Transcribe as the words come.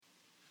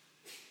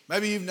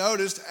Maybe you've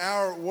noticed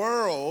our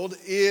world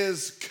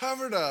is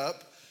covered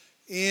up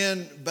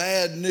in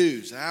bad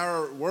news.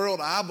 Our world,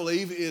 I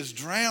believe, is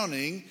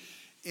drowning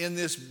in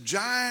this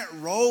giant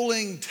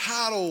rolling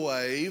tidal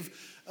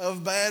wave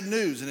of bad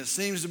news. And it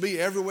seems to be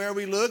everywhere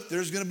we look,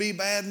 there's going to be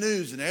bad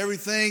news. And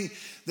everything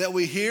that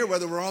we hear,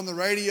 whether we're on the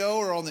radio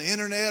or on the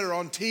internet or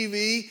on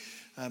TV,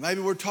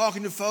 maybe we're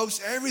talking to folks,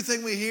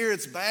 everything we hear,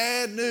 it's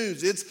bad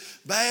news. It's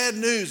bad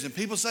news. And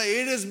people say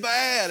it is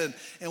bad.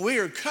 And we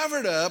are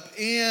covered up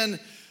in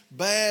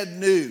bad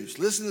news.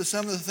 Listen to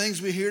some of the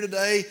things we hear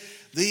today.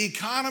 The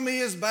economy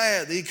is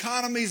bad. The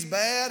economy's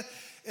bad.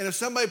 And if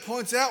somebody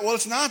points out, well,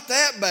 it's not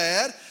that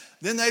bad,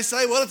 then they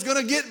say, well, it's going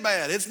to get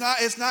bad. It's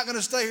not going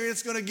to stay here.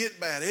 It's going to get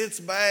bad.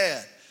 It's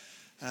bad.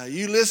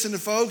 You listen to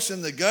folks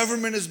and the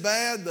government is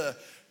bad. The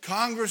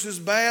Congress is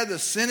bad. The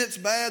Senate's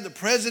bad. The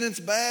president's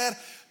bad.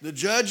 The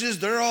judges,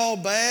 they're all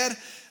bad.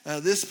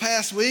 This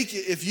past week,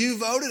 if you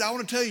voted, I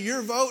want to tell you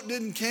your vote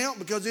didn't count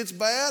because it's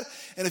bad.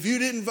 And if you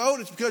didn't vote,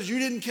 it's because you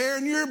didn't care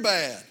and you're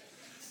bad.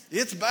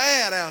 It's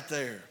bad out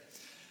there.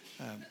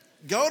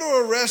 Go to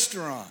a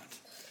restaurant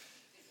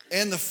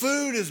and the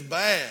food is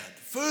bad.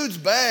 Food's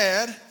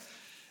bad.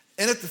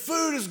 And if the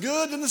food is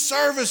good, then the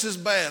service is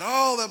bad.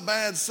 All the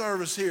bad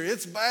service here.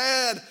 It's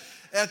bad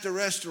at the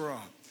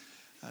restaurant.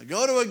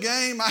 Go to a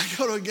game. I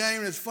go to a game,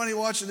 and it's funny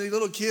watching these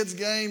little kids'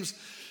 games.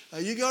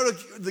 You go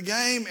to the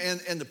game,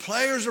 and the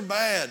players are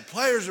bad.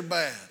 Players are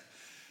bad.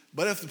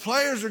 But if the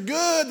players are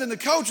good, then the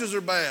coaches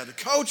are bad. The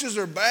coaches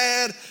are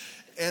bad,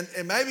 and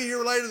maybe you're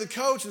related to the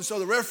coach, and so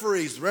the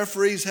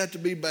referees have to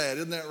be bad.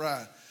 Isn't that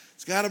right?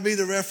 It's got to be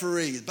the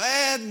referees.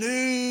 Bad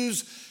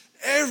news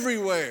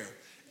everywhere.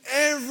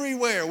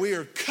 Everywhere. We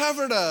are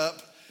covered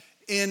up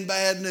in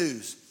bad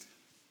news.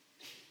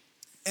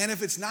 And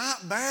if it's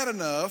not bad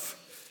enough,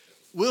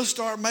 we'll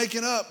start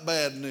making up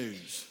bad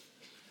news.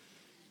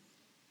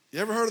 You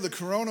ever heard of the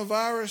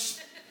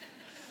coronavirus?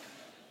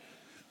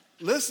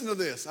 Listen to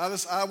this.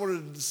 I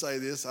wanted to say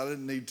this. I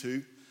didn't need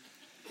to.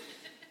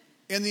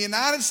 In the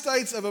United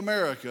States of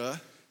America,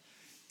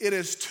 it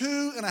is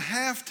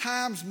 2.5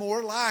 times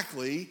more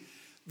likely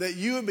that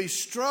you would be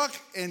struck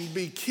and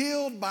be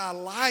killed by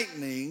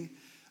lightning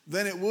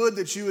than it would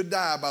that you would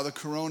die by the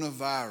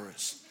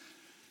coronavirus.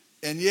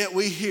 And yet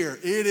we hear,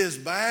 it is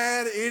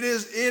bad, it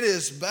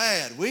is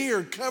bad. We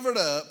are covered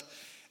up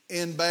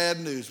in bad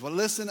news. Well,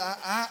 listen,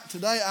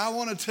 today I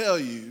want to tell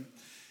you,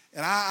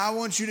 and I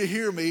want you to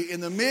hear me,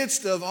 in the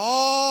midst of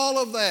all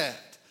of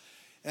that,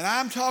 and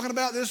I'm talking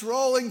about this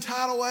rolling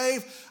tidal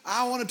wave,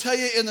 I want to tell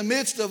you, in the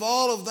midst of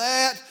all of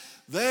that,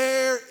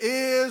 there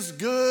is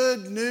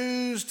good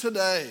news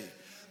today.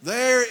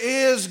 There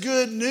is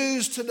good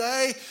news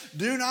today.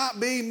 Do not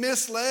be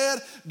misled.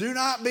 Do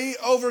not be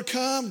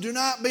overcome. Do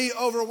not be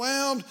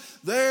overwhelmed.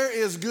 There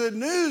is good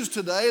news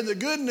today, and the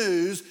good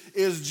news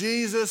is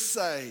Jesus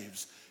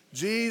saves.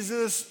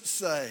 Jesus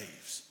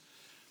saves.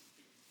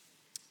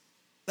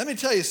 Let me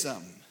tell you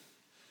something.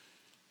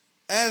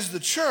 As the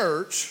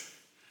church,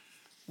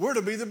 we're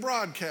to be the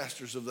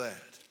broadcasters of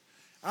that.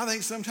 I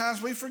think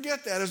sometimes we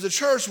forget that. As the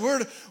church,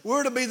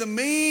 we're to be the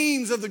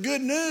means of the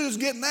good news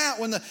getting out.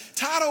 When the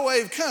tidal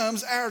wave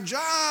comes, our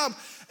job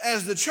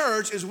as the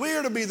church is we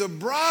are to be the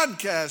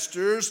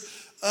broadcasters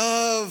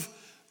of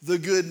the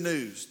good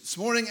news. This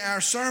morning,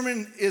 our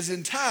sermon is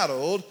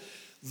entitled,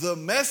 The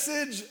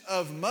Message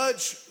of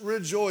Much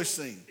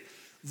Rejoicing.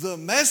 The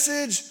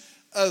Message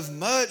of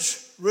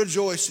Much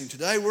Rejoicing.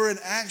 Today, we're in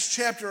Acts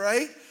chapter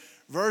 8,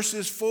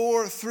 verses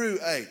 4 through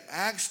 8.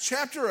 Acts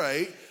chapter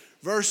 8,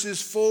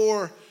 verses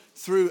 4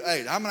 through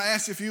 8. I'm going to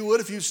ask if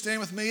you'd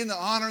stand with me in the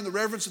honor and the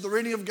reverence of the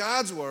reading of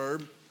God's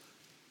Word.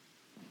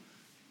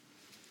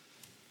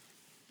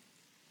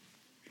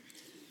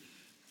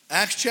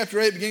 Acts chapter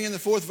 8, beginning in the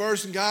 4th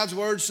verse, and God's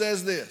Word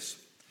says this.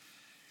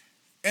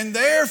 And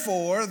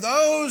therefore,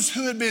 those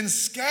who had been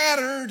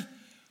scattered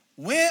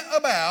went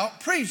about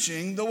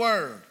preaching the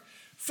Word.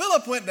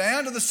 Philip went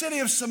down to the city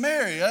of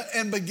Samaria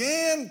and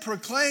began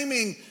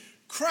proclaiming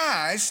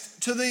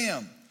Christ to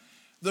them.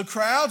 The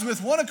crowds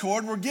with one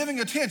accord were giving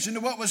attention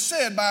to what was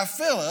said by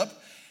Philip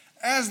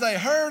as they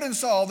heard and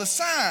saw the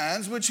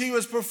signs which he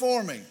was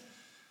performing.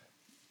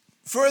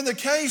 For in the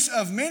case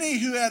of many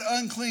who had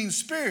unclean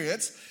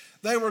spirits,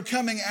 they were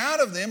coming out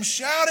of them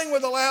shouting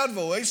with a loud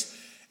voice,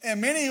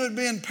 and many who had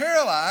been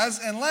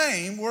paralyzed and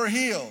lame were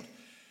healed.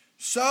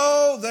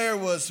 So there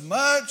was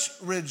much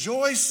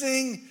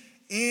rejoicing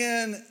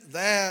in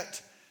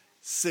that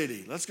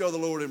city. Let's go to the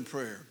Lord in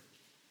prayer.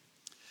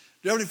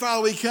 Dear Heavenly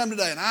Father, we come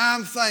today, and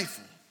I'm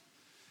thankful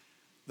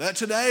that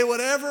today,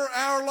 whatever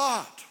our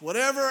lot,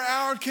 whatever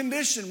our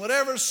condition,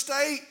 whatever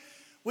state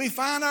we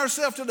find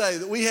ourselves today,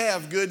 that we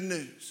have good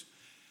news.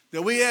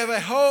 That we have a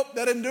hope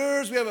that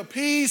endures, we have a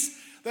peace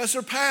that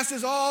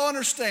surpasses all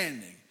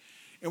understanding.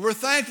 And we're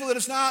thankful that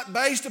it's not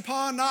based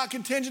upon, not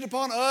contingent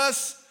upon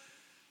us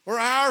or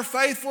our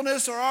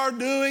faithfulness or our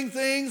doing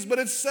things, but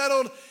it's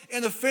settled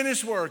in the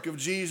finished work of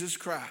Jesus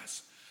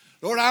Christ.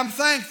 Lord, I'm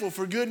thankful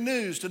for good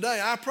news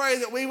today. I pray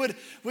that we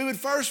would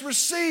first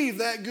receive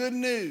that good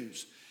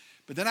news.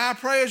 But then I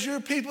pray as your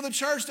people, the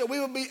church, that we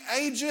would be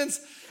agents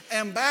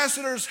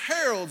ambassadors,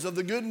 heralds of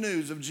the good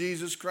news of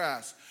Jesus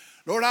Christ.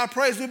 Lord, I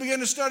pray as we begin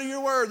to study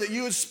your word that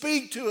you would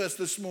speak to us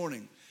this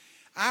morning.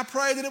 I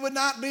pray that it would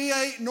not be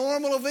a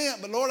normal event,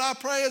 but Lord, I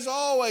pray as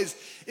always,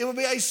 it would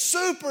be a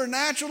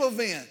supernatural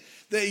event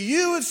that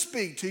you would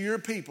speak to your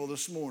people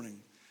this morning.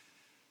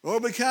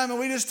 Lord, we come and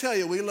we just tell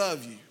you we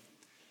love you.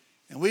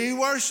 And we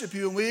worship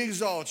you and we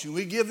exalt you.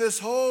 We give this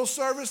whole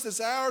service,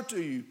 this hour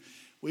to you.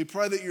 We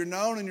pray that you're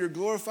known and you're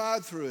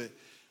glorified through it.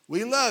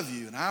 We love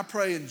you, and I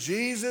pray in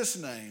Jesus'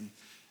 name,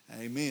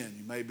 amen.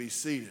 You may be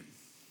seated.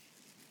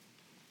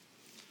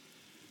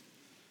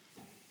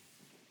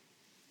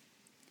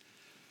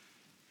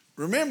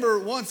 Remember,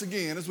 once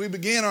again, as we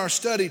begin our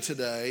study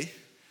today,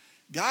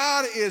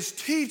 God is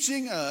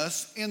teaching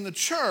us in the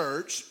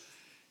church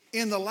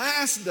in the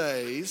last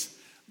days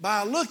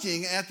by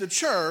looking at the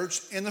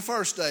church in the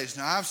first days.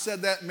 Now, I've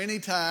said that many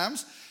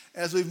times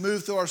as we've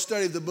moved through our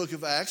study of the book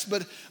of Acts,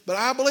 but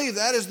I believe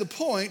that is the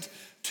point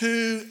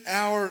to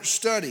our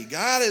study.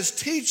 God is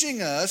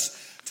teaching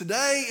us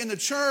today in the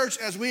church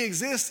as we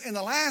exist in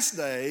the last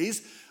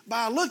days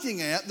by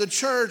looking at the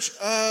church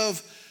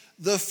of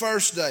the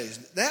first days.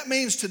 That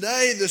means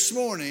today, this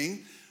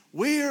morning,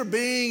 we are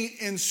being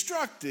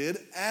instructed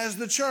as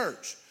the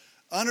church.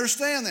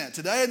 Understand that.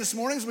 Today, this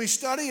morning, as we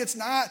study, it's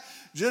not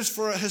just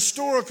for a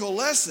historical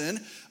lesson,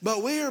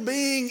 but we are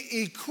being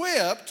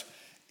equipped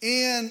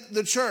in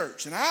the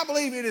church. And I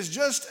believe it is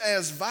just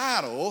as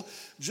vital,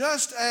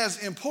 just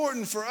as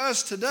important for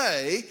us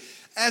today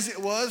as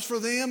it was for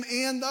them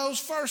in those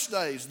first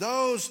days,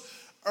 those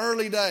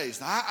early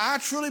days. I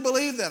truly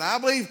believe that. I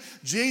believe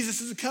Jesus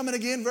is coming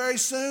again very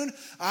soon.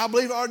 I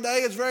believe our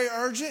day is very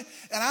urgent.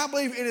 And I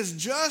believe it is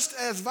just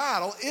as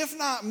vital, if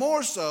not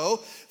more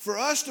so, for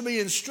us to be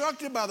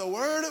instructed by the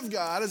Word of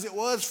God as it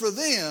was for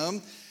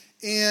them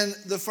in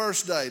the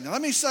first day. Now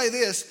let me say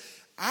this.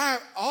 I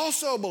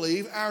also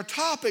believe our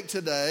topic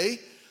today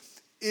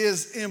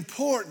is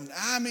important.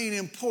 I mean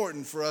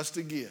important for us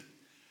to get.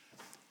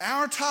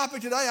 Our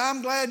topic today,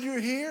 I'm glad you're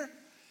here,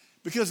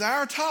 because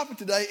our topic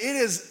today,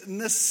 it's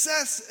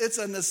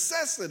a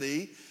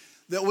necessity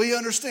that we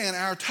understand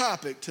our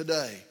topic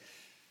today.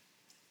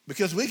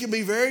 Because we can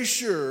be very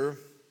sure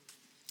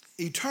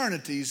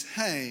eternities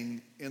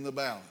hang in the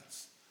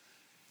balance.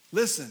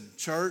 Listen,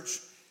 church,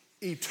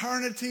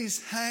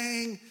 eternities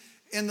hang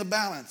in the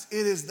balance.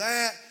 It is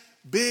that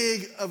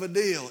big of a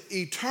deal.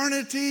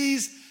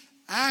 Eternities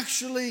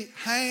actually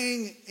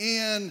hang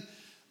in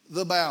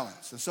the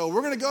balance. And so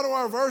we're going to go to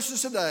our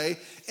verses today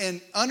and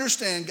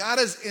understand God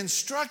is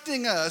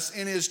instructing us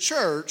in his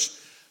church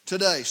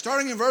today.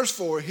 Starting in verse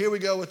 4, here we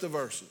go with the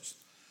verses.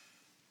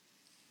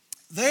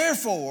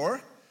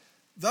 Therefore,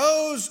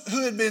 those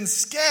who had been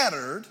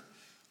scattered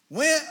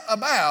went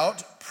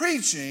about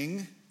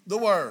preaching the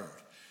word.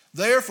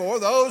 Therefore,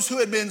 those who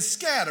had been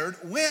scattered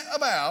went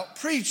about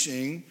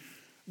preaching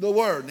the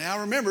word. Now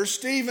remember,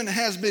 Stephen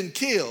has been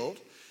killed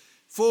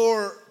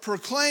for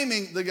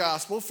proclaiming the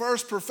gospel,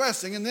 first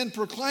professing and then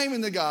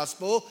proclaiming the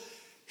gospel.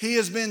 He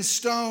has been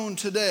stoned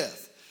to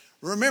death.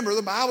 Remember,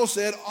 the Bible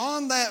said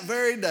on that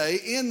very day,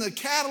 in the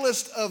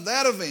catalyst of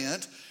that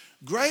event,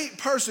 great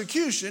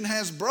persecution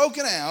has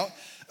broken out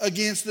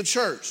against the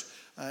church.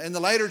 In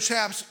the later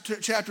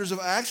chapters of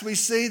Acts, we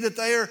see that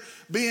they are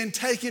being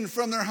taken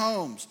from their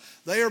homes.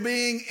 They are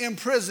being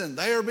imprisoned.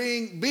 They are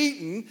being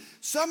beaten.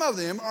 Some of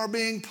them are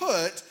being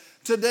put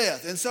to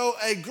death. And so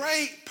a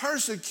great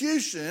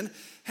persecution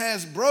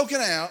has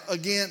broken out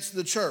against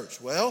the church.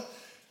 Well,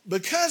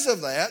 because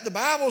of that, the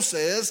Bible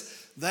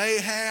says they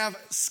have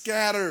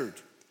scattered.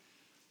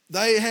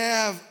 They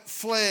have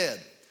fled.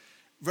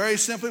 Very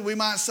simply, we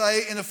might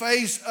say, in the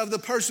face of the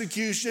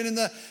persecution, in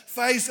the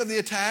face of the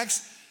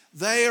attacks,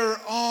 they are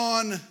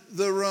on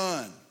the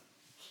run.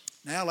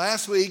 Now,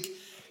 last week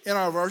in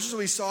our verses,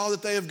 we saw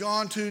that they have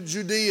gone to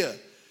Judea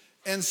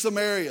and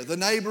Samaria, the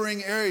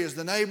neighboring areas,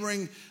 the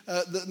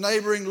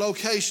neighboring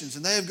locations,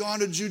 and they have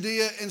gone to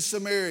Judea and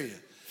Samaria.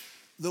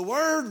 The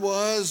word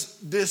was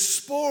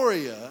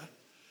dysphoria,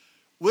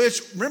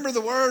 which, remember,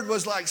 the word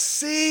was like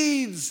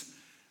seeds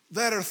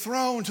that are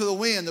thrown to the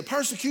wind. The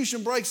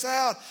persecution breaks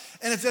out,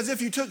 and it's as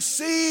if you took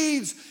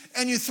seeds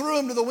and you threw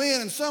them to the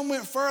wind, and some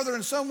went further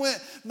and some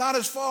went not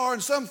as far,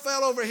 and some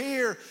fell over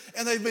here,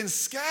 and they've been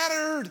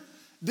scattered,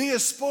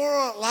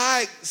 diaspora,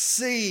 like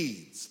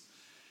seeds.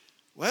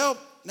 Well,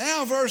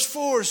 now verse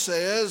 4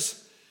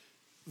 says,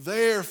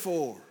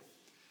 therefore,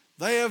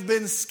 they have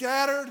been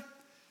scattered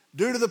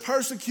due to the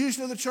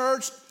persecution of the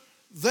church.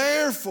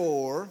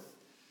 Therefore,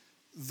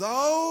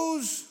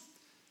 those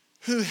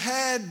who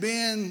had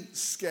been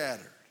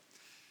scattered.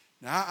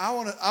 Now, I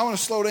want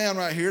to slow down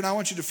right here, and I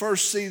want you to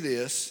first see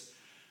this.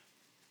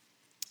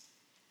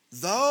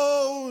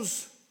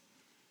 Those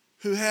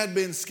who had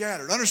been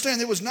scattered.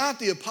 Understand, it was not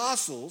the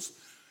apostles.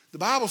 The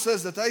Bible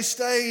says that they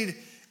stayed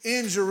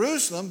in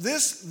Jerusalem.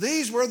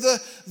 These were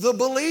the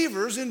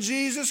believers in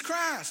Jesus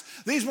Christ.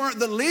 These weren't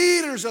the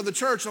leaders of the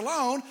church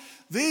alone.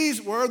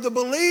 These were the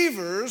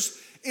believers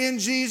in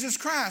Jesus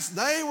Christ.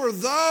 They were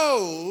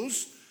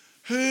those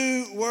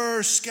who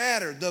were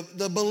scattered,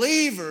 the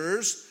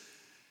believers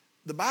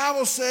The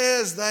Bible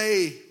says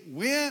they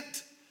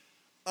went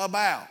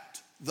about.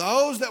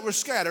 Those that were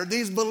scattered,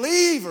 these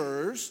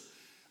believers,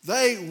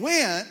 they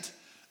went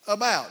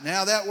about.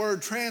 Now that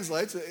word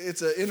translates,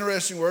 it's an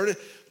interesting word,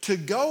 to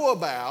go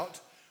about,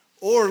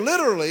 or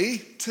literally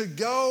to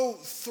go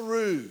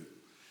through.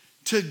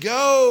 To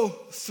go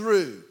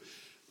through.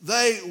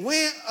 They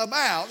went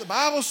about, the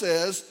Bible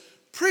says,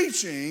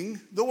 preaching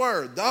the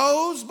word.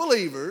 Those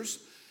believers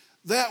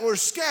that were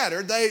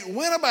scattered, they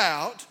went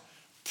about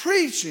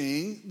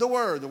preaching the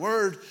word. The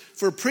word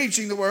for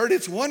preaching the word,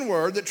 it's one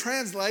word that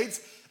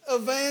translates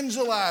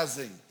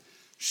evangelizing,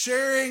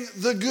 sharing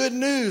the good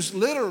news.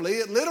 Literally,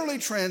 it literally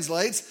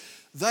translates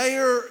they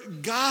are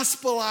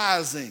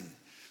gospelizing.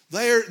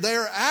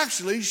 They're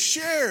actually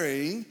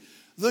sharing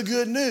the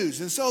good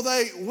news. And so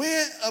they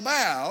went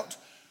about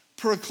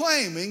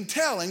proclaiming,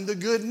 telling the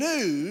good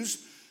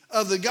news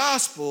of the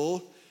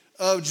gospel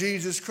of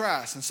Jesus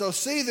Christ. And so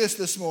see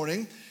this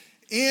morning.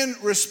 In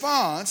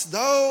response,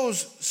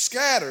 those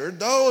scattered,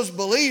 those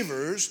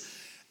believers,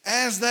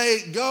 as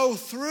they go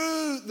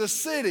through the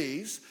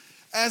cities,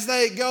 as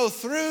they go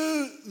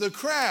through the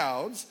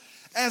crowds,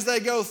 as they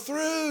go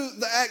through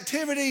the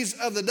activities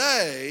of the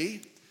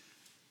day,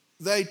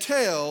 they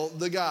tell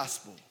the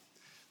gospel.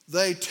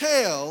 They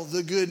tell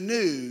the good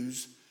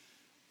news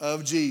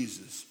of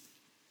Jesus.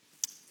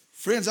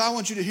 Friends, I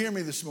want you to hear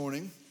me this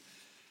morning.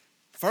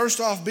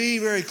 First off, be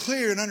very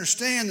clear and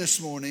understand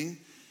this morning,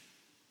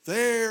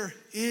 there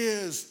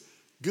is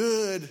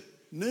good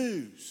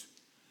news.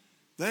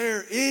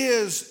 There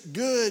is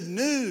good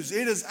news.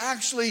 It is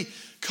actually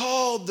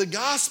called the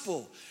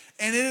gospel,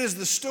 and it is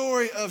the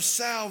story of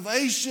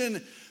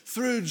salvation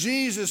through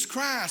Jesus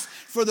Christ,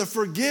 for the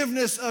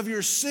forgiveness of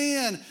your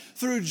sin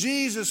through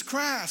Jesus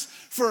Christ,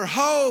 for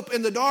hope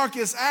in the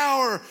darkest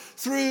hour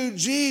through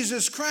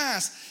Jesus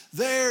Christ.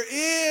 There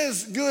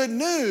is good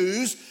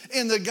news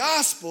in the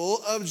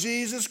gospel of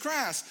Jesus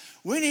Christ.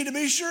 We need to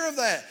be sure of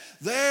that.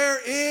 There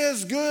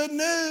is good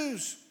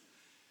news.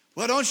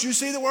 Well, don't you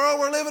see the world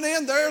we're living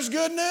in? There's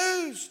good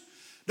news.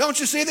 Don't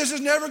you see this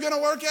is never going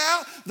to work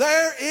out?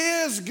 There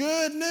is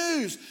good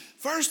news.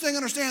 First thing,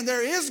 understand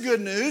there is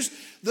good news.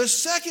 The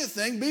second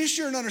thing, be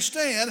sure and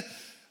understand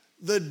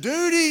the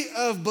duty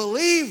of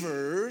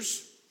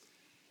believers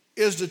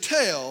is to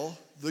tell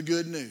the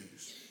good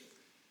news.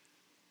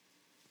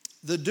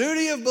 The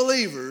duty of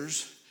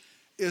believers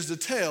is to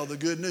tell the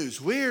good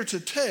news. We are to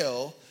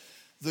tell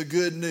the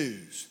good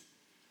news.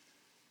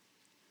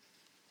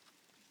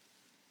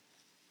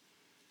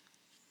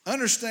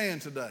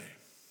 Understand today,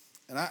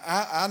 and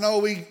I know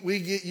we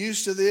get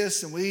used to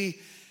this and we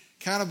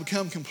kind of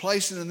become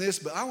complacent in this,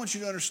 but I want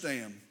you to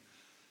understand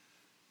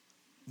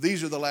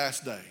these are the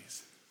last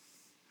days.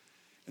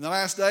 In the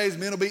last days,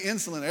 men will be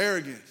insolent,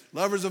 arrogant,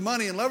 lovers of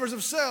money and lovers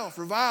of self,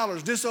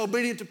 revilers,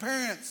 disobedient to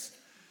parents.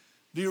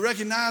 Do you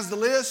recognize the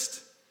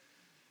list?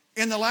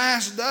 In the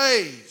last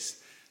days.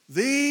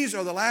 These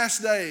are the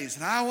last days.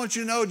 And I want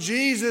you to know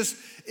Jesus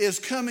is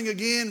coming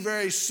again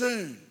very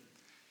soon.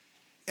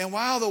 And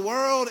while the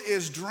world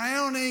is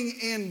drowning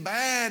in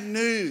bad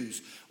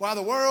news, while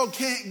the world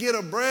can't get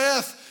a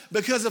breath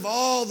because of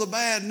all the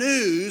bad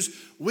news,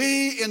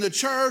 we in the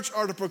church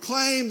are to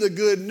proclaim the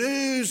good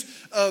news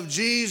of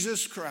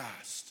Jesus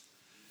Christ.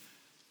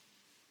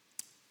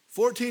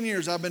 14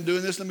 years I've been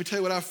doing this. Let me tell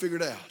you what I've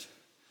figured out.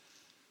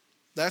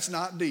 That's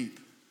not deep.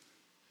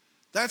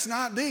 That's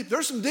not deep.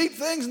 There's some deep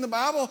things in the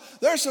Bible.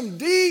 There's some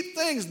deep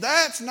things.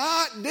 That's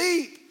not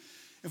deep.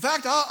 In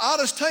fact, I'll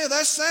just tell you,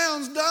 that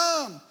sounds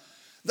dumb.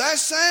 That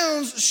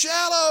sounds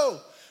shallow.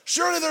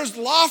 Surely there's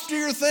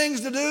loftier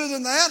things to do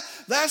than that.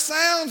 That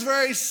sounds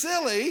very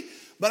silly,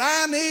 but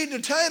I need to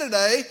tell you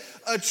today,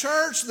 a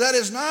church that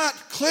is not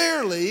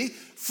clearly,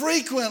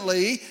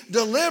 frequently,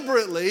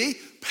 deliberately,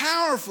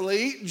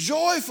 powerfully,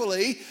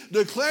 joyfully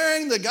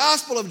declaring the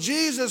gospel of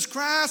Jesus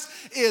Christ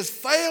is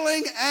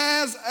failing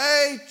as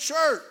a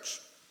church.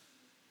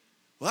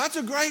 Well, that's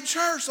a great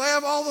church. They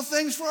have all the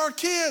things for our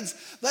kids.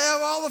 They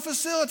have all the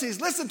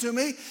facilities. Listen to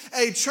me.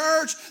 A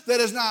church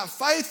that is not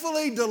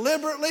faithfully,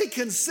 deliberately,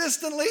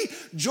 consistently,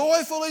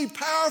 joyfully,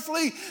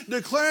 powerfully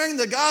declaring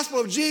the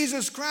gospel of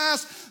Jesus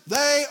Christ,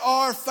 they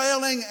are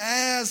failing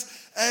as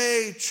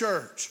a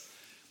church.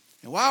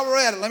 And while we're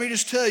at it, let me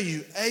just tell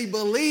you, a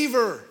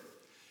believer,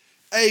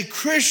 a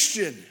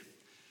Christian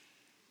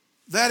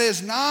that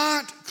is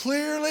not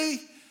clearly,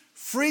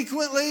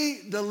 frequently,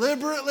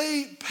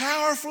 deliberately,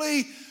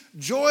 powerfully,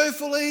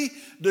 joyfully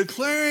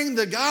declaring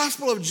the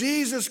gospel of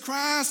Jesus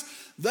Christ,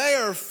 they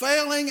are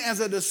failing as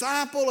a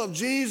disciple of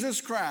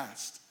Jesus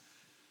Christ.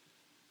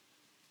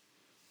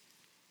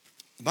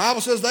 The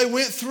Bible says they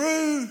went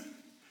through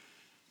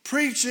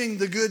preaching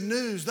the good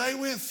news. They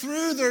went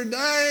through their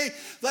day.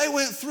 They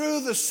went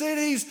through the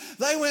cities.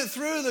 They went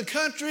through the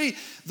country.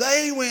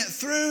 They went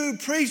through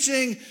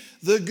preaching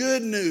the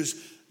good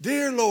news.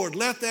 Dear Lord,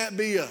 let that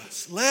be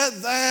us.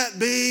 Let that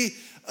be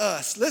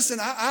us. Listen,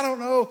 I don't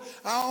know.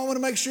 I want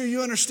to make sure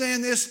you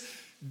understand this.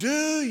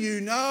 Do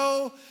you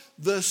know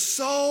the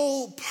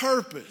sole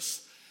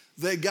purpose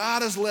that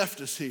God has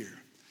left us here?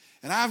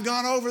 And I've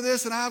gone over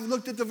this and I've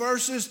looked at the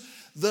verses.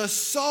 The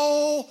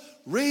sole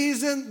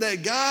reason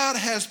that God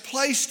has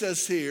placed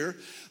us here,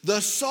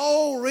 the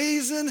sole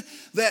reason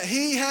that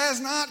he has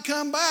not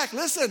come back.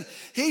 Listen,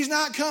 he's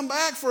not come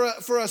back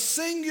for a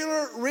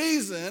singular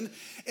reason.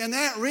 And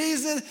that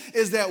reason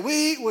is that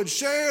we would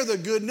share the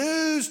good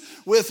news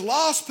with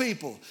lost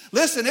people.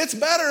 Listen, it's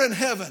better in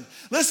heaven.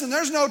 Listen,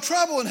 there's no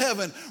trouble in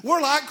heaven.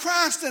 We're like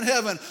Christ in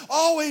heaven.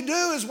 All we do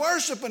is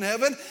worship in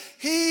heaven.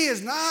 He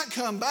has not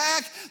come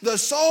back. The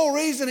sole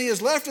reason he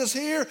has left us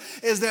here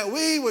is that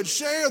we would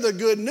share the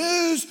good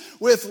news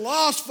with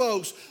lost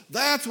folks.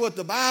 That's what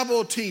the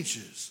Bible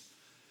teaches.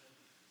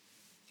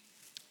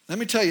 Let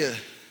me tell you,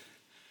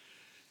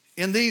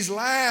 in these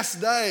last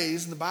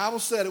days, and the Bible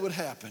said it would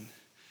happen,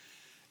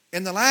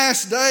 in the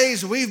last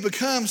days, we've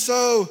become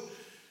so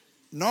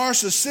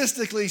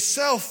narcissistically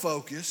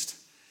self-focused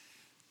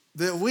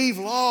that we've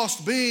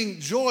lost being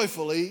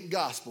joyfully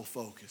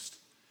gospel-focused.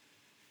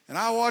 And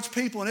I watch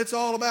people, and it's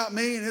all about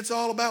me, and it's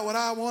all about what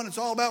I want, it's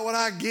all about what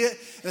I get,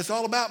 and it's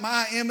all about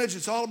my image,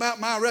 it's all about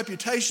my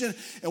reputation.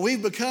 And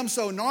we've become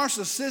so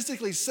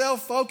narcissistically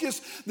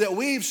self-focused that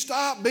we've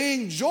stopped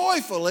being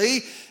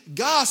joyfully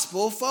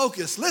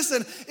gospel-focused.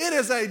 Listen, it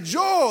is a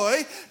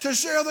joy to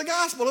share the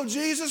gospel of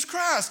Jesus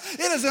Christ.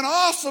 It is an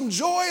awesome,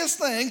 joyous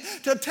thing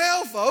to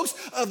tell folks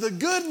of the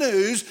good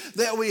news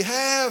that we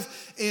have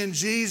in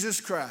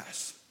Jesus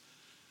Christ.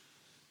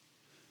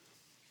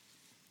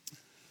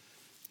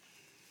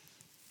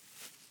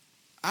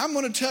 I'm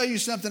going to tell you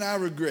something I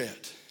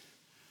regret.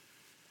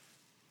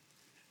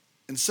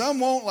 And some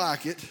won't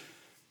like it,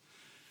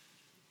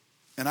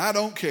 and I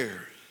don't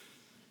care.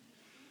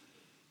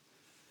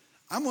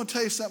 I'm going to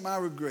tell you something I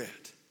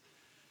regret.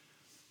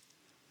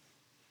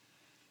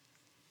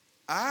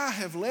 I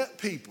have let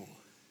people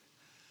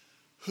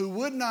who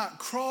would not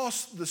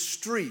cross the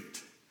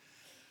street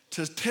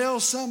to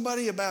tell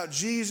somebody about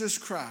Jesus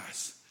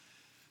Christ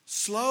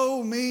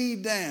slow me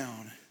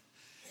down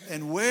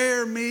and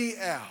wear me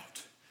out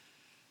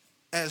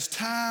as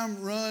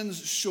time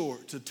runs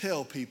short to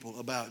tell people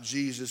about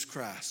Jesus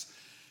Christ.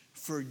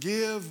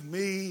 Forgive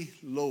me,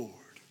 Lord.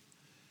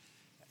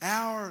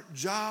 Our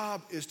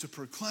job is to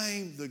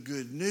proclaim the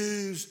good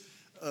news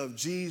of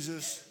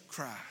Jesus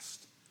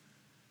Christ.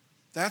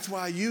 That's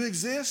why you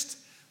exist.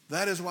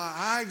 That is why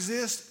I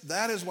exist.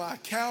 That is why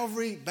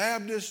Calvary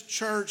Baptist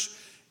Church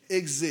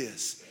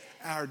exists.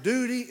 Our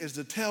duty is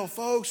to tell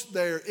folks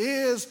there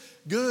is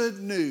good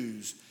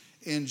news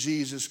in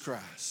Jesus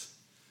Christ.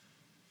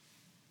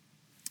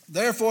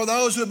 Therefore,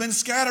 those who have been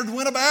scattered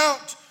went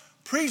about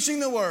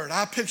preaching the word.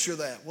 I picture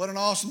that. What an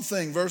awesome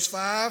thing. Verse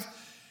 5,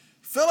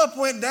 Philip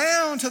went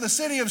down to the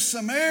city of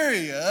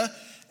Samaria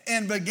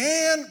and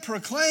began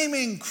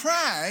proclaiming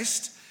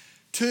Christ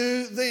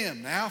to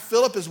them. Now,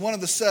 Philip is one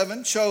of the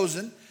 7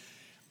 chosen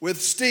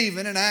with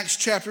Stephen in Acts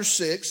chapter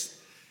 6.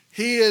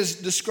 He is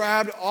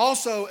described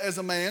also as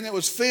a man that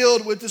was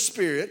filled with the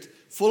Spirit,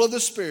 full of the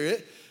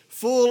Spirit,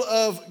 full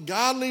of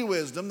godly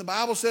wisdom. The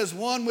Bible says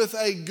one with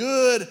a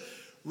good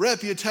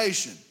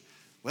reputation.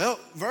 Well,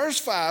 verse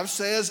 5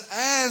 says,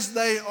 as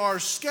they are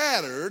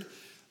scattered,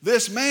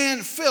 this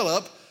man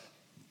Philip,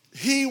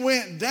 he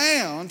went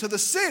down to the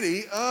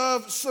city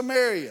of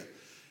Samaria.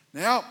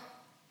 Now,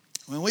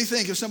 when we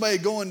think of somebody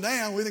going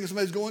down, we think of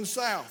somebody's going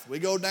south. We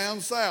go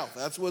down south.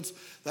 That's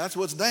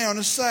what's down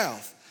is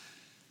south.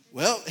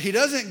 Well, he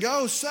doesn't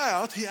go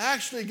south. He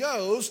actually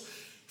goes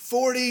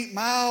 40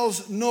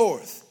 miles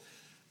north.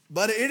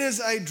 But it is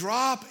a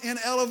drop in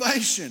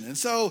elevation. And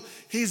so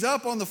he's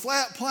up on the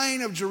flat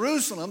plain of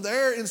Jerusalem,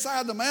 there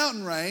inside the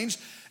mountain range,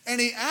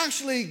 and he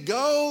actually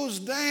goes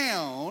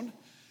down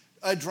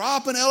a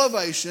drop in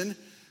elevation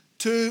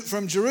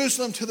from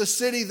Jerusalem to the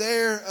city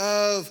there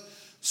of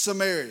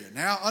Samaria.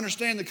 Now,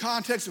 understand the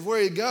context of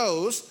where he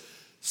goes.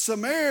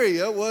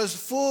 Samaria was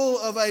full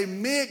of a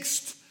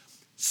mixed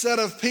set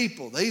of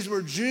people. These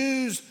were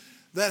Jews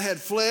that had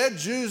fled,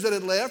 Jews that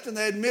had left, and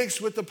they had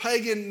mixed with the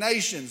pagan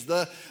nations,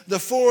 the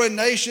foreign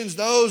nations,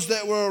 those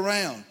that were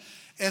around.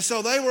 And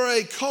so they were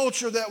a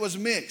culture that was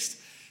mixed.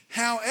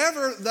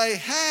 However, they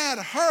had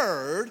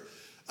heard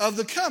of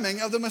the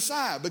coming of the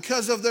Messiah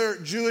because of their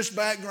Jewish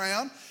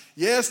background.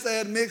 Yes, they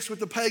had mixed with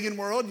the pagan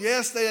world.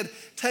 Yes, they had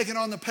taken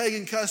on the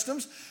pagan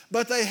customs.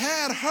 But they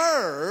had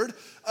heard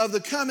of the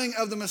coming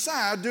of the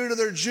Messiah due to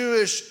their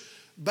Jewish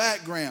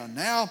background.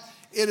 Now,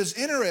 it is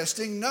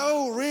interesting,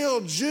 no real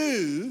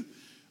Jew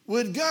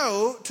would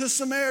go to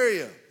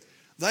Samaria.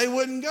 They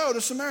wouldn't go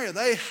to Samaria.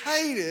 They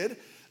hated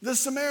the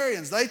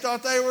Samaritans. They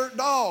thought they were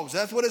dogs.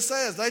 That's what it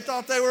says. They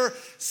thought they were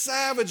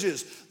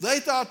savages. They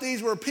thought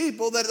these were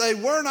people that they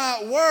were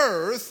not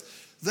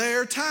worth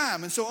their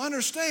time. And so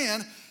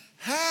understand,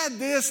 had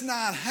this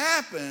not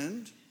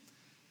happened,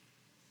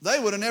 they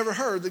would have never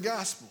heard the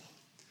gospel.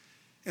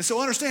 And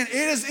so understand, it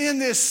is in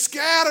this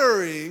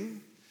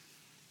scattering,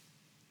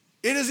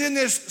 it is in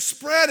this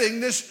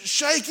spreading, this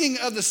shaking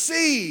of the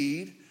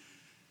seed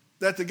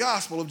that the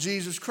gospel of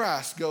Jesus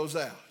Christ goes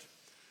out.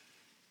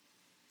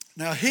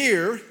 Now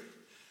here,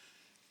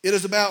 it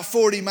is about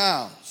 40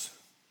 miles.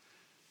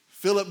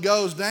 Philip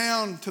goes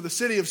down to the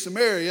city of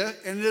Samaria,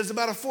 and it is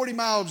about a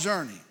 40-mile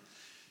journey.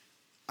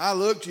 I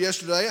looked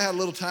yesterday, I had a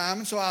little time,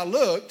 and so I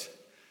looked.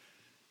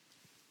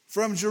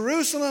 From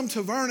Jerusalem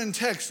to Vernon,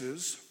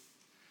 Texas,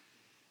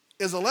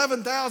 is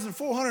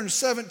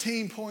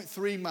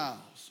 11,417.3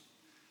 miles.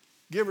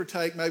 Give or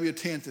take maybe a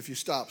tenth if you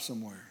stop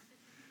somewhere.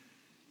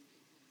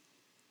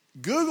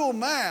 Google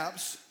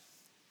Maps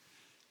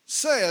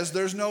says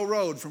there's no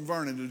road from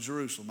Vernon to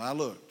Jerusalem. I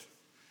looked.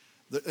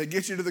 It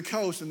gets you to the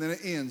coast and then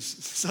it ends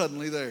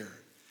suddenly there.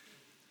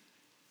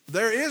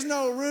 There is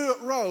no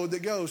road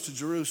that goes to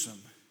Jerusalem.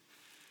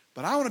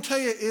 But I want to tell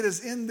you, it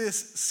is in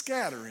this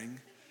scattering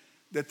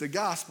that the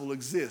gospel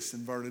exists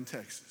in Vernon,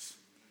 Texas.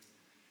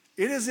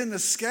 It is in the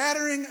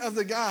scattering of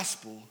the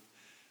gospel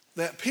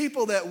that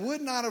people that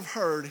would not have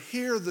heard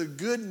hear the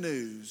good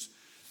news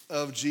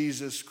of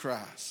Jesus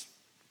Christ.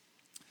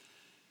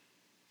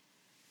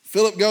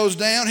 Philip goes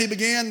down. He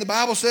began, the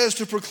Bible says,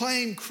 to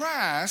proclaim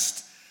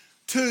Christ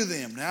to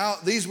them. Now,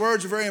 these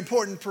words are very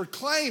important.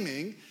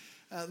 Proclaiming,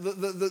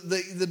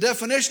 the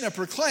definition of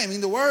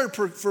proclaiming, the word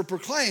for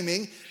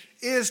proclaiming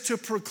is to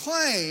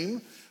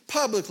proclaim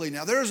publicly.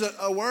 Now, there's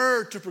a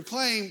word to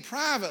proclaim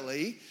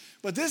privately,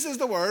 but this is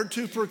the word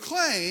to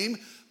proclaim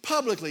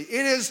publicly.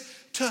 It is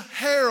to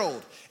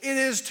herald. It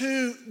is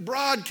to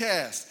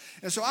broadcast.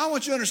 And so I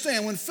want you to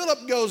understand, when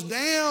Philip goes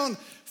down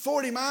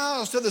 40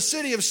 miles to the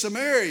city of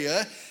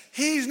Samaria,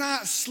 he's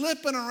not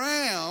slipping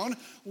around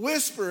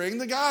whispering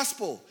the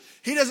gospel.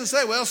 He doesn't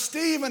say, well,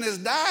 Stephen has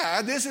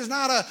died. This is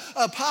not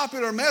a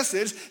popular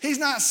message. He's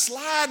not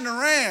sliding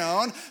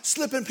around,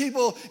 slipping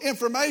people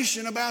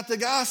information about the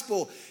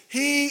gospel.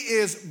 He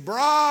is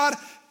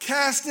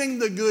broadcasting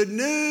the good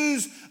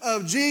news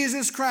of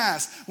Jesus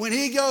Christ. When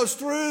he goes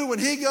through, when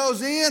he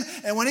goes in,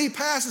 and when he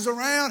passes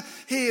around,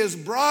 he is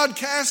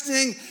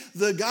broadcasting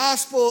the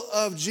gospel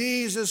of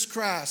Jesus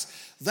Christ.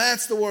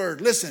 That's the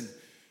word. Listen,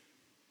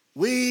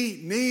 we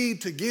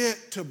need to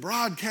get to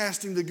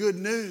broadcasting the good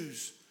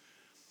news.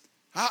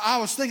 I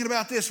was thinking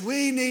about this.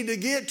 We need to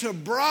get to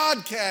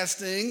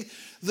broadcasting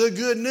the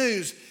good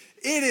news.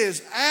 It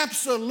is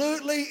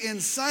absolutely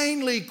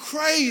insanely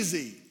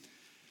crazy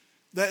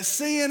that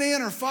CNN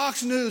or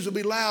Fox News will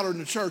be louder than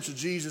the Church of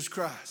Jesus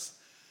Christ.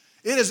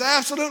 It is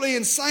absolutely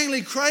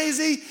insanely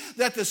crazy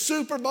that the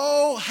Super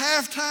Bowl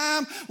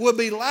halftime will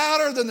be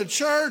louder than the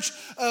Church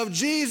of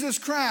Jesus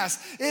Christ.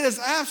 It is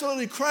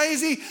absolutely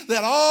crazy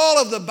that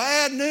all of the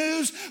bad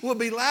news will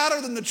be louder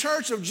than the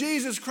Church of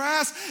Jesus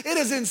Christ. It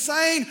is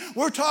insane.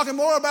 We're talking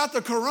more about the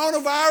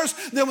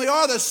coronavirus than we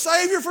are the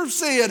Savior from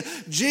sin,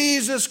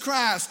 Jesus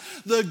Christ.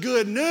 The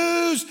good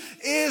news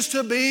is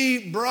to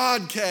be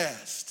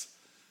broadcast.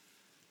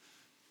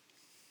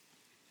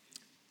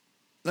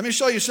 Let me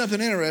show you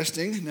something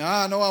interesting.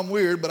 Now, I know I'm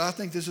weird, but I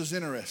think this is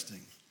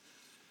interesting.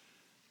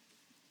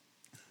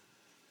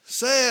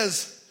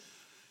 Says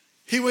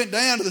he went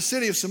down to the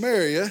city of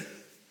Samaria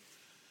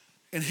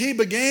and he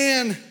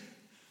began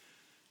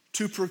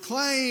to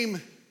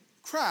proclaim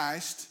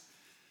Christ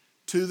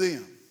to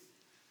them.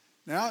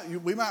 Now,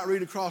 we might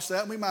read across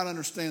that. We might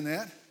understand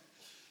that.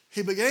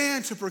 He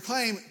began to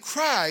proclaim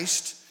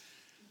Christ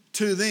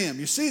to them.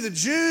 You see, the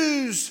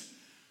Jews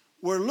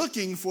were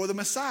looking for the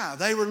Messiah.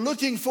 They were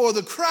looking for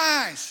the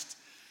Christ.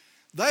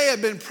 They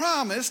had been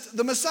promised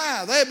the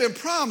Messiah. They had been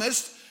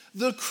promised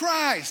the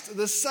Christ,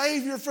 the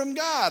Savior from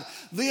God,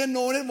 the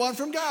anointed one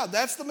from God.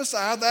 That's the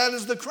Messiah. That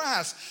is the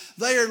Christ.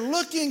 They are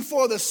looking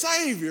for the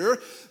Savior.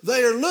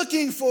 They are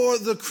looking for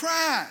the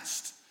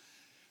Christ.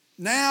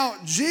 Now,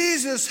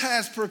 Jesus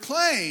has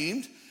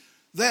proclaimed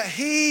that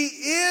he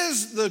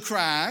is the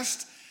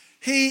Christ.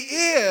 He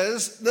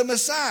is the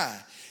Messiah.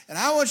 And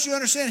I want you to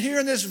understand here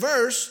in this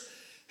verse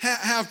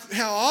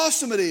how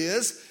awesome it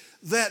is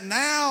that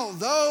now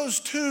those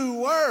two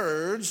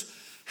words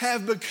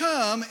have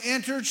become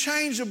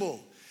interchangeable.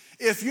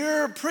 If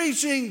you're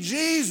preaching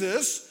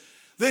Jesus,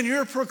 then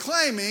you're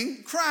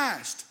proclaiming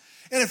Christ.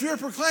 And if you're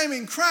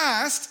proclaiming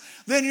Christ,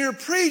 then you're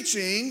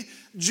preaching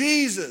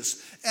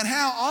Jesus. And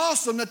how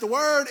awesome that the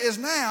word is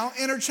now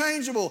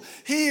interchangeable.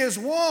 He is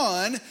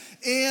one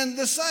in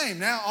the same.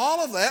 Now,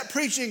 all of that,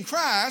 preaching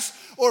Christ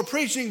or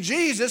preaching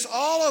Jesus,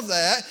 all of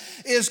that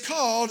is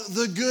called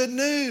the good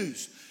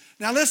news.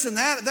 Now listen,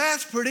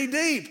 that's pretty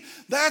deep.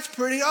 That's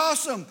pretty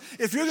awesome.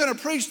 If you're going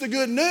to preach the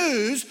good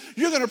news,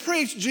 you're going to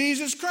preach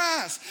Jesus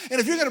Christ.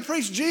 And if you're going to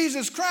preach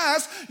Jesus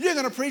Christ, you're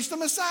going to preach the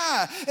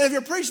Messiah. And if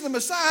you're preaching the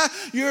Messiah,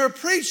 you're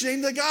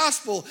preaching the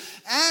gospel.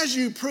 As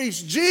you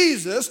preach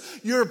Jesus,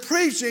 you're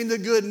preaching the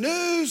good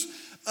news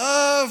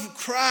of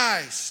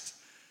Christ.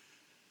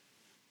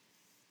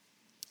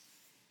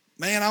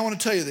 Man, I want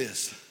to tell you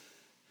this.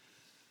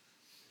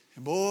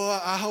 And boy,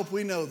 I hope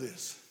we know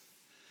this.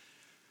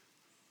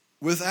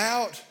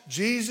 Without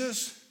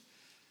Jesus,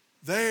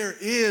 there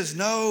is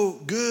no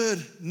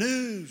good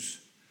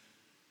news.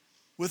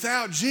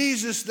 Without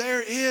Jesus,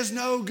 there is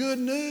no good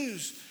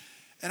news.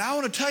 And I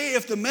want to tell you,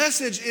 if the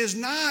message is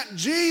not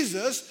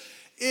Jesus,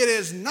 it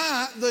is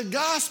not the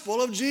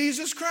gospel of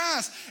Jesus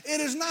Christ. It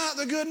is not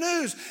the good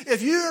news.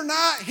 If you're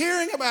not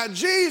hearing about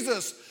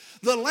Jesus,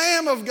 the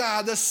Lamb of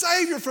God, the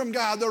Savior from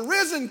God, the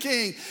risen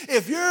King.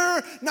 If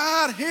you're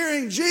not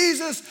hearing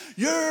Jesus,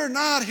 you're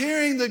not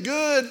hearing the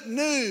good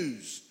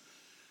news.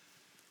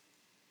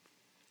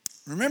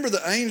 Remember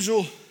the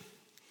angel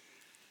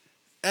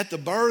at the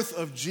birth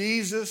of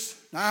Jesus?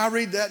 Now I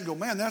read that and go,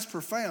 man, that's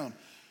profound.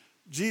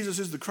 Jesus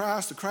is the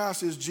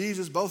Christ is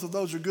Jesus. Both of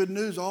those are good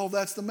news. All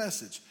that's the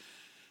message.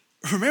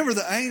 Remember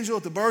the angel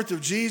at the birth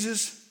of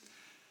Jesus?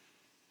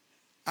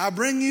 I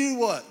bring you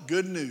what?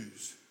 Good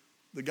news.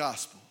 The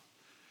gospel.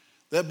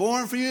 That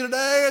born for you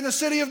today in the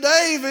city of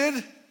David,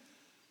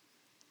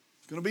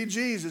 it's going to be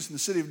Jesus in the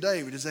city of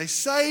David, is a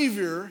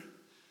Savior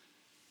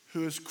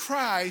who is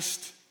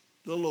Christ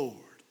the Lord.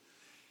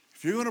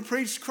 If you're going to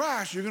preach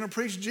Christ, you're going to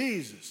preach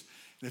Jesus.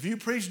 And if you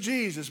preach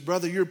Jesus,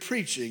 brother, you're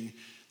preaching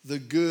the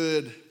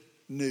good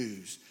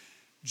news.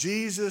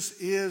 Jesus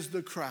is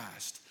the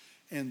Christ,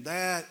 and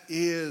that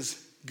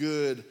is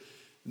good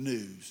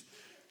news.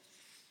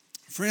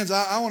 Friends,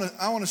 I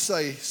want to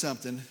say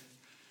something.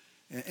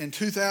 In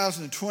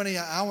 2020,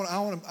 I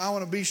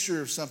want to be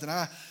sure of something.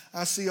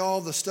 I see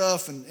all the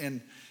stuff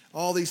and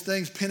all these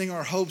things pinning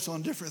our hopes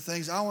on different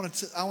things. I want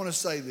to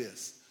say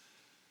this.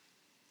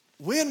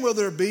 When will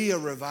there be a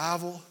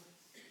revival?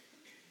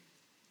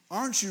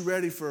 Aren't you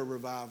ready for a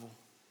revival?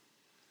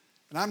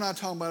 And I'm not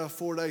talking about a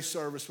 4-day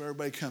service where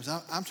everybody comes.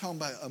 I'm talking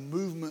about a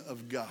movement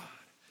of God.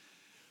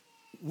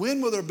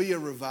 When will there be a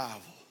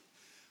revival?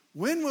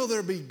 When will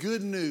there be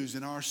good news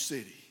in our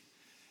city?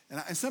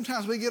 And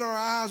sometimes we get our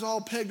eyes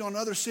all pegged on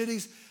other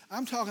cities.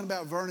 I'm talking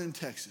about Vernon,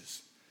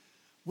 Texas.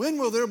 When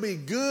will there be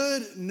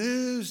good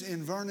news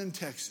in Vernon,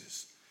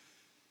 Texas?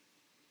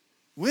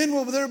 When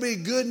will there be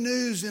good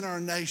news in our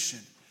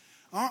nation?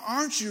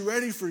 Aren't you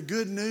ready for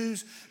good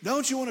news?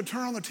 Don't you want to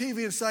turn on the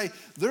TV and say,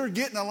 they're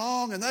getting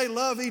along and they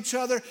love each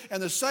other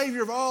and the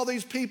Savior of all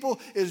these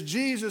people is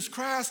Jesus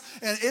Christ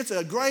and it's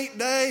a great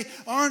day?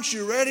 Aren't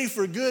you ready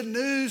for good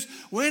news?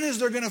 When is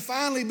there going to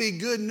finally be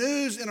good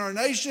news in our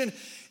nation?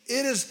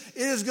 It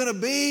is going to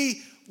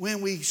be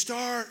when we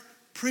start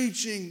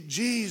preaching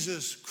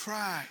Jesus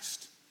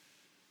Christ.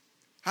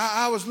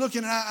 I was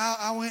looking,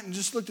 I went and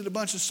just looked at a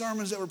bunch of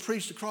sermons that were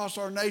preached across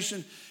our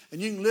nation,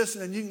 and you can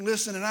listen and you can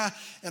listen, and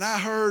I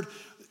heard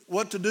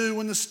what to do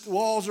when the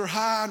walls are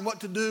high and what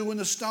to do when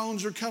the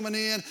stones are coming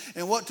in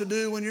and what to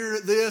do when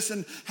you're this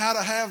and how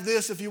to have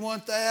this if you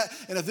want that,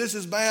 and if this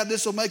is bad,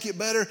 this will make it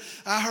better.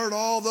 I heard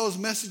all those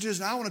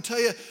messages, and I want to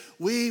tell you,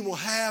 we will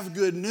have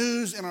good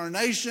news in our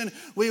nation.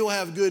 We will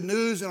have good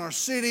news in our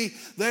city.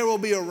 There will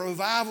be a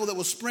revival that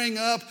will spring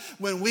up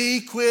when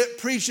we quit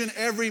preaching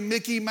every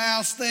Mickey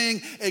Mouse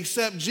thing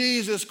except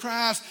Jesus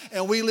Christ,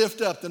 and we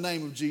lift up the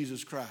name of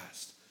Jesus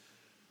Christ.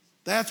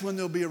 That's when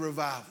there'll be a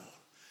revival.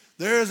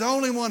 There is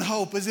only one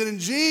hope. Is it in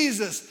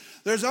Jesus?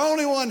 There's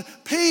only one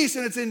peace,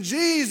 and it's in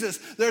Jesus.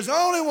 There's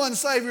only one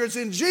Savior. It's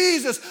in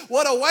Jesus.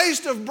 What a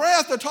waste of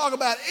breath to talk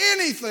about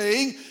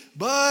anything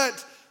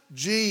but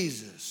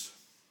Jesus.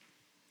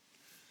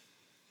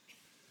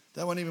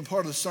 That wasn't even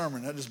part of the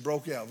sermon. That just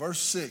broke out. Verse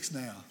 6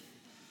 now.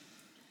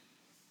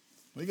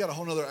 We got a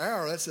whole nother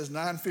hour. That says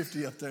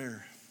 9:50 up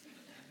there.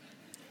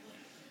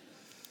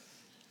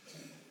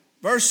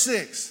 Verse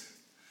 6.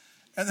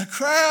 And the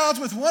crowds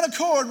with one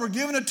accord were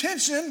giving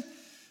attention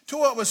to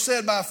what was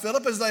said by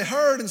Philip as they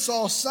heard and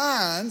saw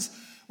signs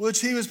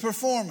which he was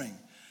performing.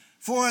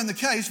 For in the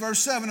case, verse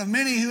 7, of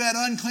many who had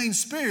unclean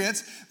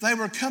spirits, they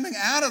were coming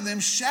out of them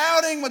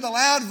shouting with a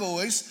loud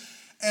voice,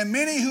 and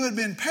many who had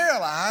been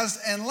paralyzed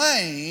and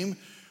lame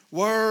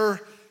were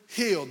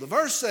healed.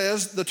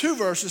 The two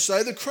verses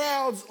say the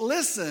crowds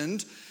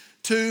listened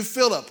to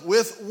Philip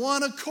with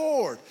one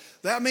accord.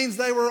 That means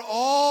they were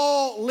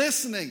all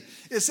listening.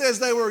 It says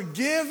they were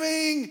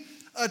giving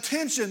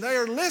attention. They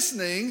are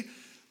listening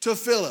to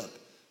Philip.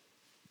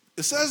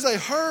 It says they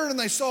heard and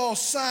they saw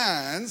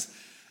signs.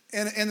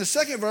 And in the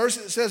second verse,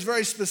 it says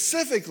very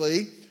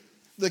specifically,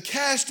 the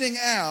casting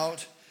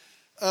out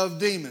of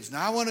demons.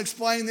 Now, I want to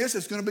explain this.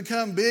 It's going to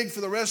become big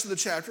for the rest of the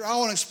chapter. I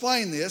want to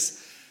explain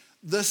this.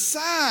 The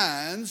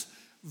signs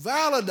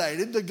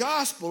validated the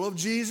gospel of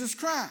Jesus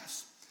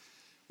Christ.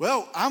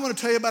 Well, I'm going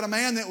to tell you about a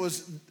man that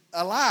was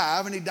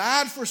alive, and he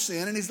died for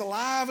sin, and he's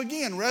alive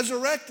again,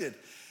 resurrected.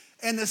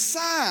 And the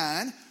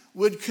sign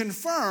would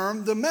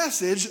confirm the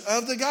message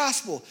of the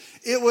gospel.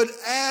 It would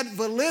add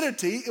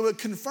validity. It would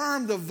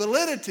confirm the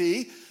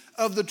validity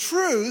of the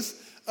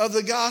truth of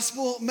the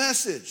gospel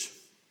message.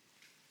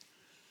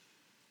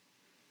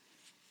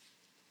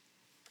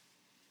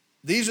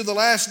 These are the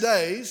last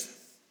days,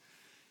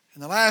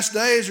 and the last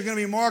days are going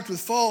to be marked with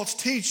false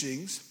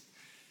teachings.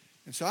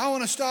 And so I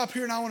want to stop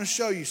here and I want to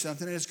show you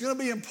something. And it's going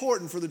to be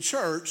important for the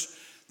church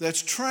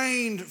that's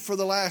trained for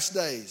the last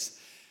days.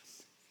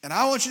 And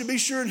I want you to be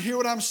sure and hear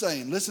what I'm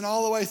saying. Listen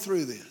all the way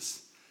through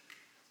this.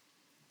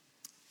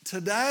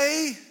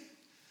 Today,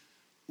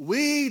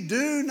 we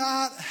do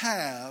not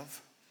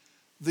have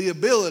the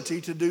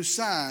ability to do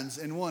signs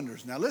and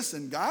wonders. Now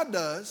listen, God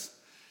does,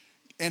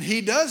 and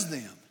He does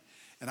them.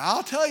 And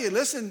I'll tell you,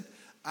 listen,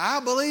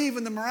 I believe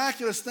in the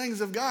miraculous things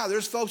of God.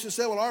 There's folks that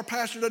say, well, our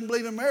pastor doesn't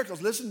believe in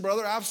miracles. Listen,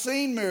 brother, I've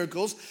seen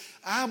miracles.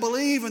 I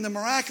believe in the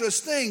miraculous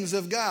things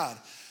of God.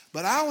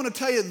 But I want to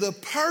tell you, the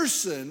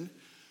person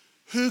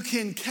who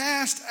can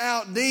cast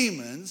out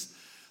demons,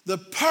 the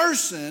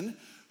person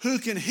who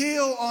can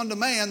heal on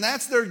demand,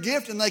 that's their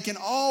gift and they can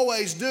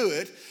always do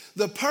it.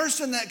 The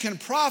person that can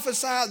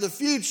prophesy the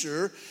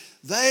future,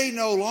 they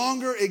no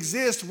longer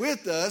exist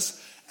with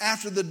us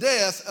after the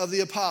death of the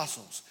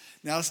apostles.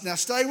 Now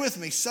stay with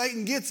me.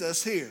 Satan gets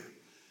us here.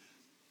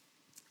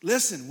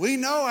 Listen, we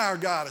know our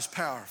God is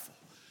powerful.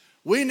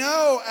 We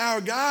know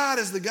our God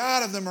is the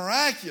God of the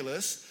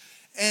miraculous,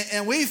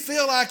 and we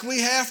feel like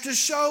we have to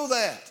show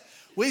that.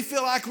 We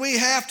feel like we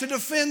have to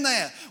defend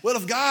that. Well,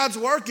 if God's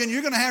working,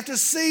 you're going to have to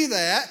see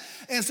that.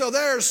 And so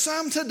there are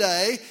some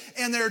today,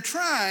 and they're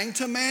trying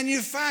to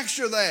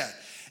manufacture that.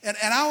 And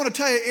I want to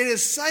tell you, it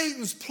is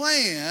Satan's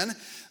plan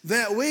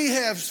that we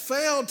have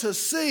failed to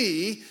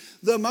see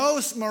the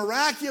most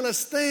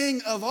miraculous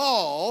thing of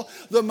all,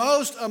 the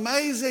most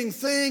amazing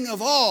thing of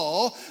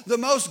all, the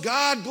most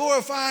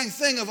God-glorifying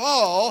thing of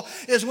all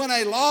is when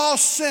a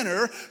lost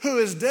sinner who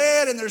is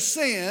dead in their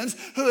sins,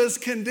 who is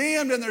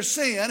condemned in their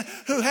sin,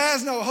 who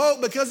has no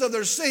hope because of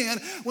their sin,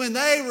 when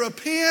they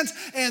repent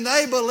and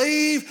they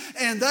believe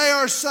and they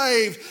are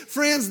saved.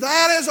 Friends,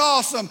 that is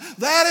awesome.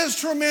 That is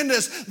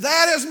tremendous.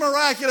 That is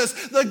miraculous.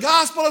 The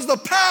gospel is the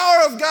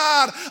power of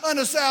God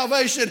unto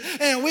salvation,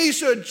 and we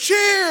should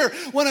cheer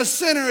when a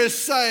sinner is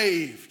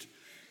saved.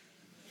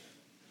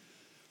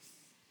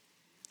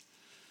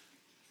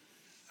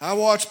 I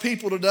watch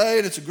people today,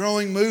 and it's a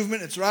growing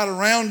movement. It's right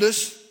around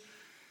us.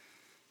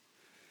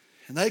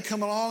 And they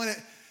come along,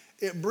 and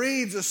it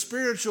breeds a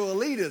spiritual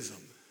elitism.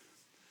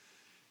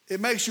 It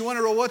makes you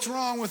wonder, well, what's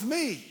wrong with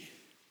me?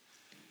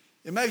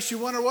 It makes you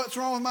wonder what's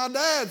wrong with my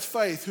dad's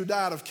faith who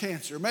died of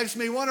cancer. It makes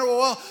me wonder,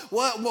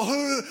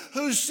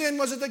 whose sin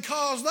was it that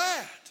caused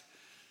that?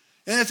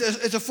 And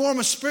it's a form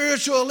of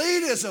spiritual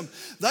elitism.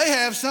 They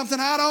have something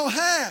I don't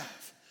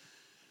have.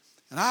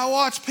 And I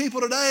watch people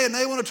today, and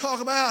they want to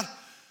talk about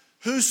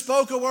who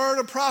spoke a word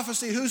of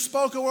prophecy, who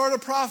spoke a word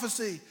of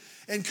prophecy,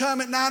 and come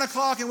at 9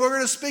 o'clock and we're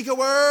going to speak a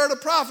word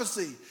of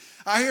prophecy.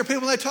 I hear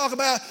people, they talk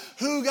about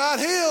who got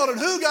healed and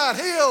who got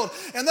healed.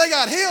 And they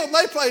got healed and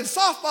they played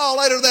softball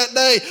later that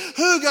day.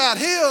 Who got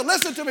healed?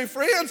 Listen to me,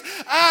 friends.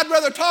 I'd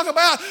rather talk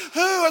about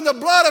who in the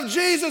blood of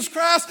Jesus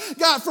Christ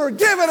got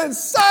forgiven and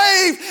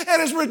saved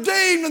and is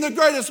redeemed in the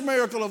greatest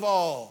miracle of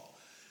all.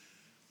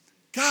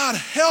 God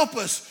help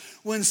us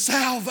when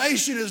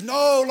salvation is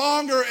no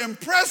longer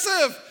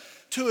impressive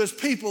to his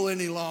people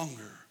any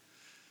longer.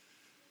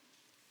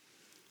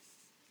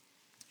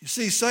 You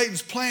see,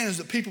 Satan's plan is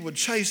that people would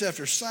chase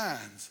after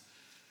signs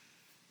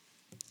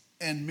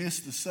and miss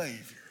the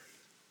Savior.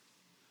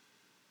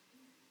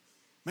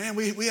 Man,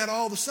 we had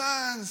all the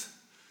signs.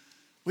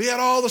 We had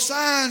all the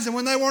signs, and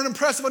when they weren't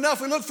impressive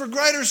enough, we looked for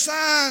greater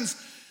signs.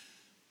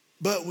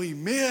 But we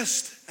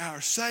missed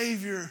our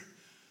Savior,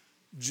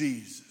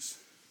 Jesus.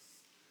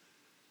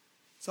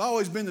 It's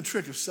always been the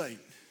trick of Satan.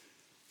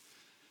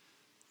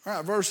 All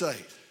right, verse 8.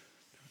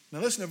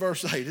 Now listen to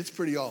verse 8. It's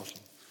pretty awesome.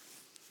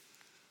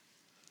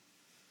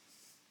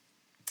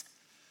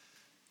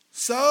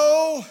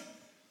 So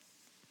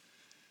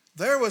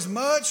there was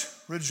much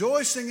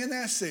rejoicing in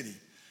that city.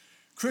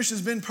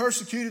 Christians been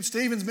persecuted.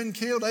 Stephen's been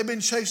killed. They've been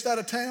chased out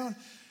of town.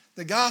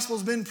 The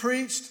gospel's been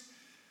preached.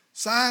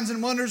 Signs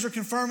and wonders are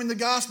confirming the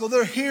gospel.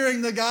 They're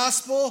hearing the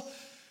gospel.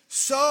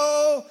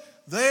 So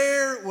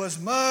there was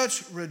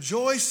much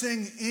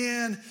rejoicing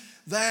in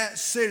that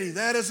city.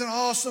 That is an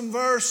awesome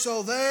verse.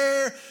 So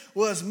there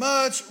was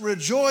much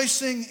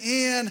rejoicing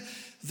in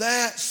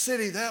that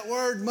city. That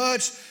word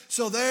much.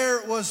 So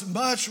there was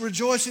much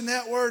rejoicing.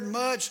 That word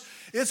much,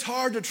 it's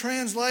hard to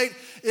translate.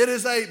 It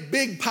is a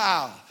big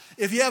pile.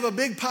 If you have a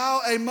big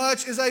pile, a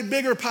much is a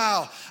bigger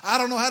pile. I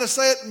don't know how to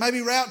say it.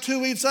 Maybe route 2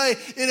 we'd say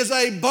it is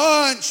a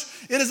bunch.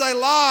 It is a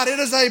lot. It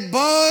is a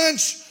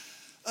bunch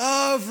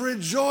of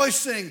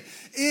rejoicing.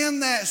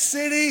 In that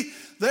city,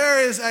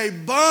 there is a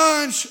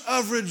bunch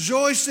of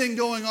rejoicing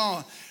going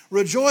on.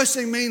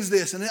 Rejoicing means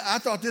this, and I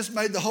thought this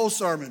made the whole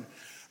sermon.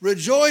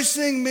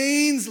 Rejoicing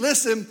means,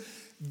 listen,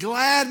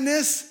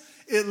 gladness.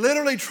 It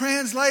literally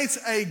translates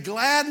a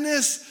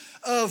gladness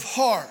of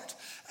heart.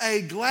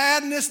 A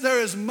gladness,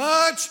 there's a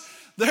bunch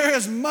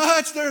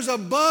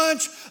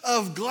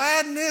of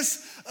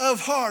gladness of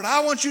heart.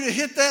 I want you to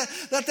hit that,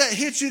 let that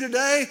hit you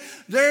today.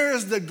 There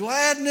is the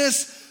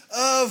gladness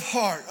of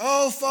heart.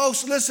 Oh,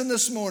 folks, listen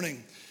this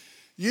morning.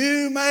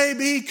 You may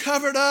be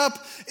covered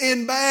up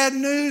in bad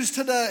news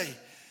today.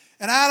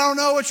 And I don't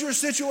know what your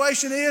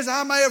situation is.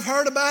 I may have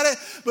heard about it,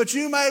 but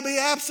you may be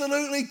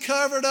absolutely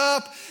covered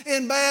up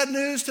in bad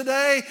news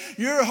today.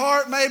 Your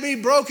heart may be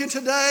broken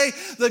today.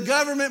 The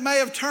government may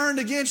have turned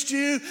against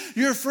you.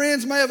 Your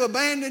friends may have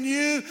abandoned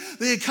you.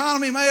 The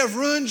economy may have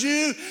ruined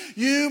you.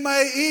 You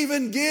may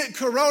even get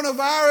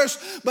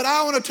coronavirus. But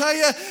I want to tell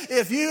you,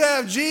 if you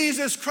have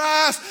Jesus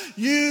Christ,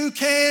 you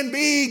can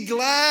be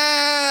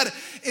glad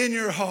in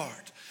your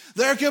heart.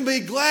 There can be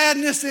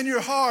gladness in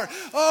your heart.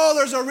 Oh,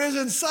 there's a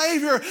risen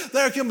Savior.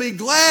 There can be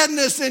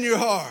gladness in your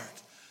heart.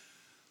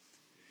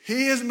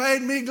 He has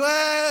made me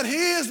glad. He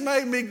has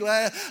made me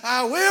glad.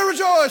 I will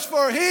rejoice,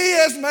 for He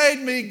has made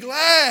me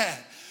glad.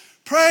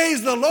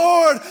 Praise the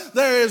Lord.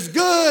 There is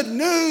good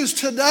news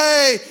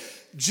today.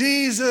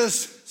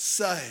 Jesus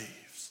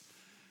saves.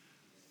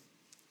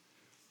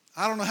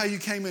 I don't know how you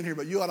came in here,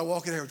 but you ought to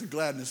walk in here with the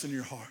gladness in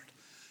your heart.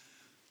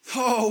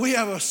 Oh, we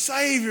have a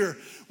Savior.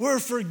 We're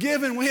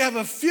forgiven. We have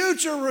a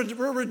future.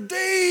 We're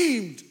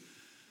redeemed.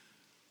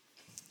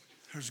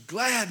 There's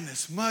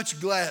gladness, much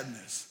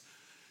gladness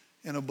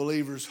in a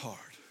believer's heart.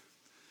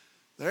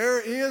 There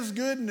is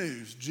good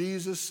news.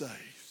 Jesus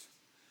saves.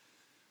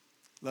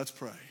 Let's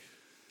pray.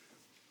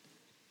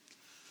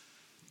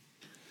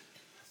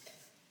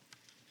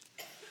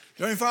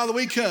 Heavenly Father,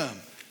 we come.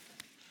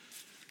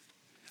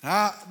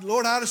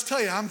 Lord, I just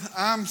tell you,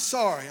 I'm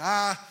sorry.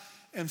 I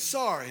am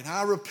sorry. And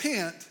I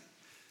repent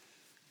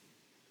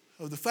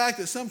of the fact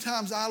that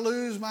sometimes I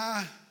lose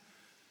my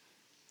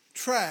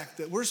track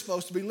that we're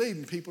supposed to be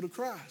leading people to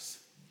Christ.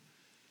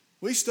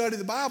 We study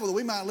the Bible that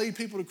we might lead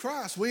people to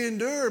Christ. We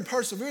endure and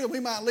persevere that we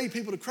might lead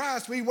people to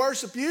Christ. We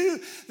worship you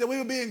that we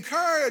would be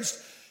encouraged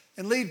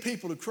and lead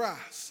people to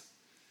Christ.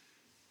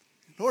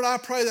 Lord, I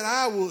pray that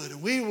I would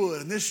and we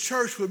would and this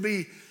church would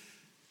be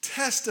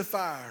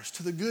testifiers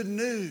to the good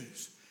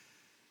news.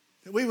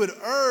 That we would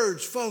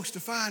urge folks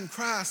to find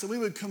Christ. That we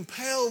would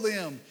compel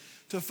them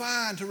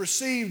to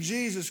receive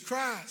Jesus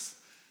Christ.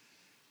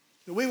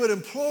 That we would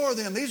implore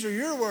them. These are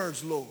your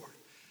words, Lord.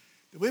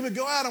 That we would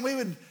go out and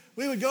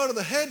we would go to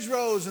the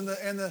hedgerows and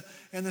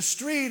the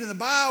street and the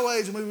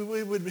byways, and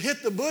we would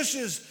hit the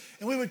bushes,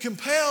 and we would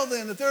compel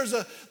them that there's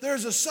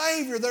a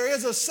Savior. There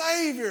is a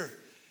Savior.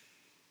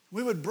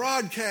 We would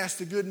broadcast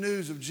the good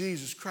news of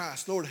Jesus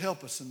Christ. Lord,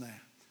 help us in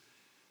that.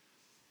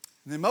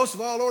 And then most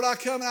of all, Lord, I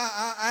come and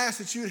I ask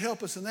that you would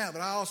help us in that,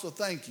 but I also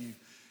thank you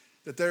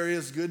that there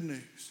is good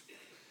news.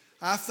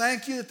 I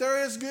thank you that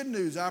there is good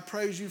news. I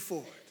praise you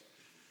for it.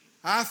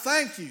 I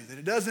thank you that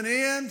it doesn't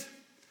end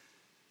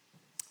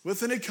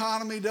with an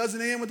economy,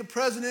 doesn't end with the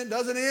president,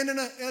 doesn't end in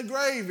a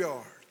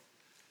graveyard,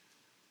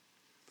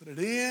 but it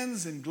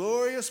ends in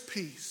glorious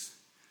peace,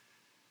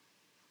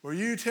 where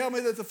you tell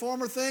me that the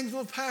former things will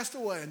have passed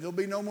away and there'll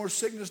be no more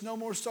sickness, no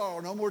more sorrow,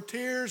 no more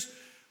tears,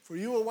 for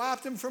you will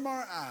wipe them from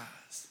our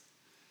eyes.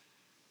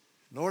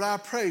 Lord, I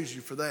praise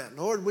you for that.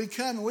 Lord, we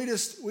come and we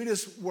just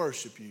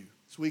worship you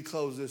as we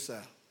close this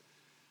out.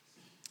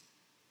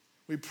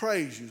 We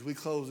praise you as we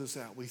close this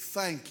out. We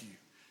thank you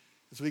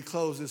as we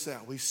close this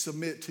out. We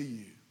submit to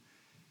you.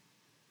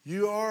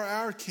 You are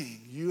our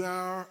King. You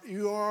are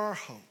our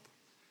hope.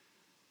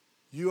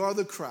 You are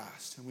the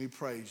Christ, and we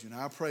praise you. And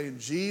I pray in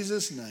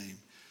Jesus' name,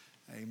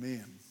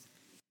 amen.